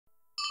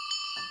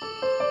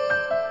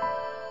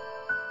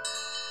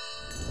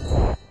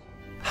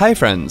Hi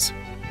friends!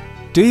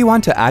 Do you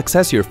want to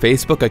access your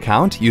Facebook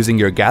account using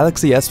your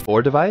Galaxy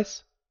S4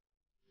 device?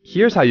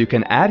 Here's how you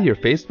can add your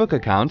Facebook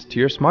account to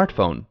your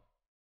smartphone.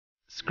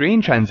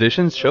 Screen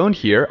transitions shown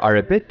here are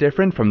a bit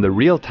different from the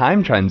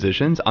real-time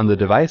transitions on the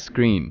device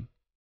screen.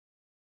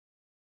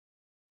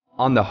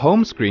 On the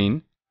home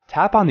screen,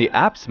 tap on the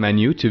Apps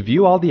menu to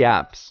view all the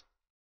apps.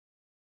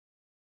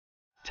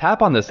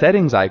 Tap on the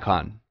Settings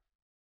icon.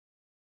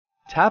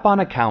 Tap on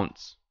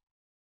Accounts.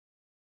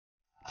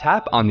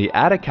 Tap on the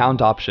Add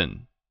Account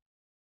option.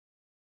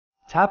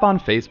 Tap on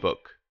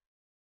Facebook.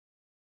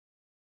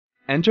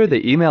 Enter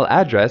the email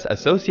address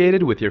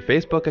associated with your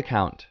Facebook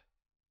account.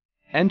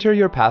 Enter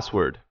your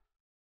password.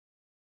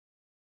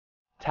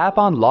 Tap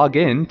on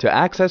Login to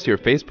access your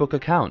Facebook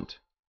account.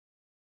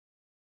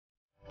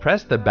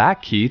 Press the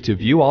back key to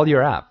view all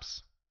your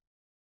apps.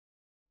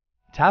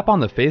 Tap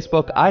on the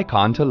Facebook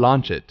icon to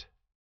launch it.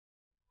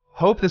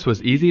 Hope this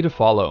was easy to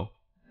follow.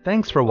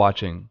 Thanks for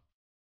watching.